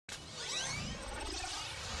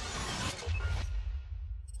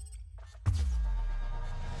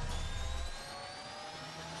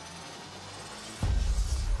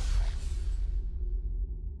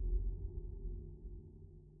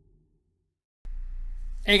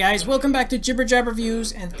Hey guys, welcome back to Jibber Jabber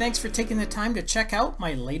Reviews, and thanks for taking the time to check out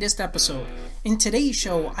my latest episode. In today's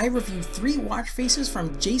show, I review 3 watch faces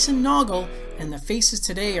from Jason Naugle, and the faces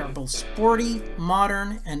today are both sporty,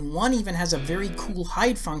 modern, and one even has a very cool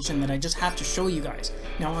hide function that I just have to show you guys.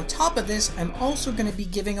 Now on top of this, I'm also going to be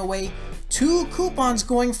giving away 2 coupons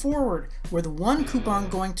going forward, with 1 coupon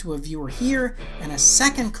going to a viewer here, and a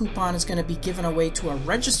second coupon is going to be given away to a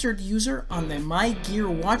registered user on the My Gear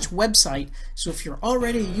Watch website. So if you're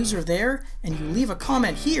already a user there and you leave a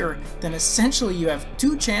comment here, then essentially you have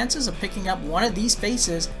 2 chances of picking up one of these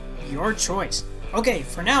faces, your choice. Okay,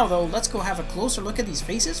 for now though, let's go have a closer look at these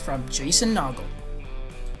faces from Jason Naugle.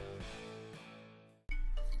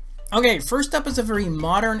 Okay, first up is a very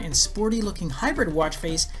modern and sporty looking hybrid watch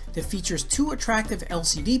face that features 2 attractive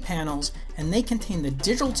LCD panels, and they contain the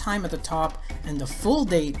digital time at the top and the full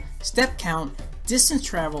date, step count, distance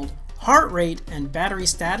traveled, heart rate, and battery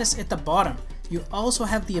status at the bottom. You also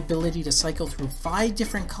have the ability to cycle through 5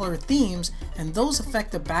 different color themes, and those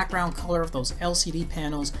affect the background color of those LCD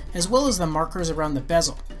panels as well as the markers around the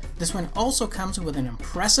bezel. This one also comes with an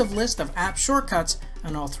impressive list of app shortcuts,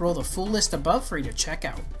 and I'll throw the full list above for you to check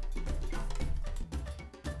out.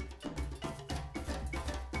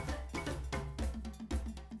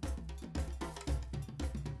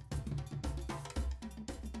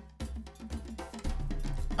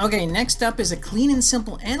 Okay, next up is a clean and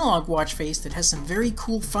simple analog watch face that has some very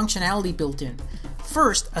cool functionality built in.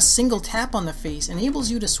 First, a single tap on the face enables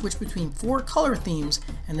you to switch between 4 color themes,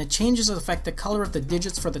 and the changes affect the color of the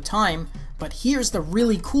digits for the time. But here's the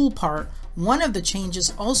really cool part. One of the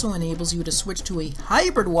changes also enables you to switch to a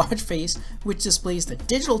hybrid watch face, which displays the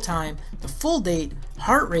digital time, the full date,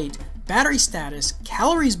 heart rate, battery status,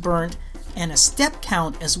 calories burned, and a step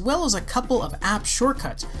count, as well as a couple of app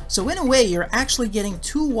shortcuts. So in a way, you're actually getting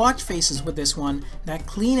 2 watch faces with this one, that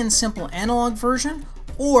clean and simple analog version,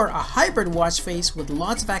 or a hybrid watch face with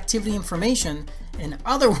lots of activity information. In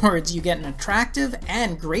other words, you get an attractive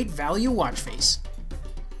and great value watch face.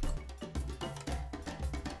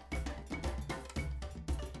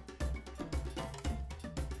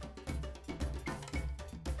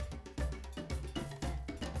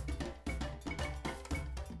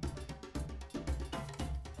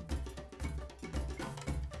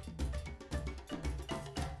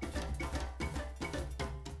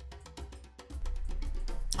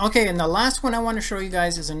 Okay, and the last one I want to show you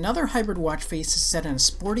guys is another hybrid watch face set in a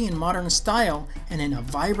sporty and modern style and in a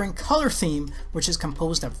vibrant color theme, which is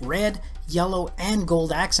composed of red, yellow, and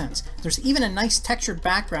gold accents. There's even a nice textured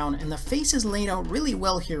background, and the face is laid out really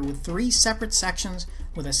well here with 3 separate sections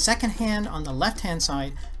with a second hand on the left hand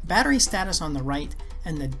side, battery status on the right,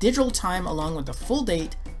 and the digital time along with the full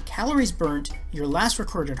date, calories burnt, your last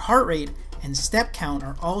recorded heart rate, and step count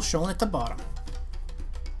are all shown at the bottom.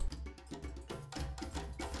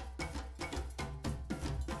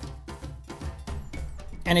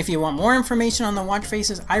 And if you want more information on the watch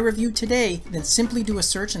faces I reviewed today, then simply do a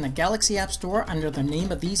search in the Galaxy App Store under the name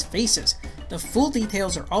of these faces. The full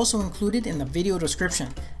details are also included in the video description,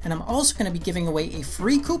 and I'm also going to be giving away a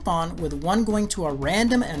free coupon, with one going to a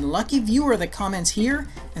random and lucky viewer that comments here,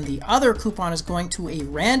 and the other coupon is going to a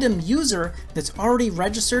random user that's already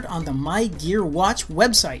registered on the My Gear Watch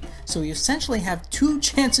website. So you essentially have 2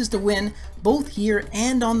 chances to win, both here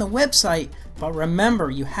and on the website. But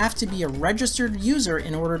remember, you have to be a registered user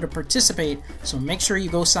in order to participate, so make sure you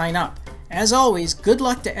go sign up. As always, good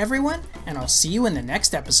luck to everyone, and I'll see you in the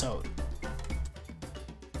next episode.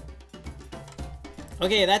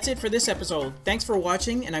 Okay, that's it for this episode. Thanks for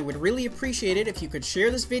watching, and I would really appreciate it if you could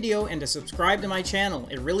share this video and to subscribe to my channel.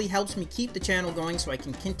 It really helps me keep the channel going so I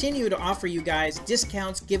can continue to offer you guys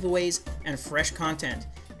discounts, giveaways, and fresh content.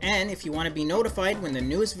 And if you want to be notified when the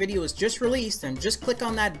newest video is just released, then just click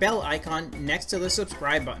on that bell icon next to the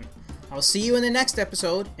subscribe button. I'll see you in the next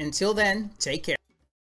episode. Until then, take care.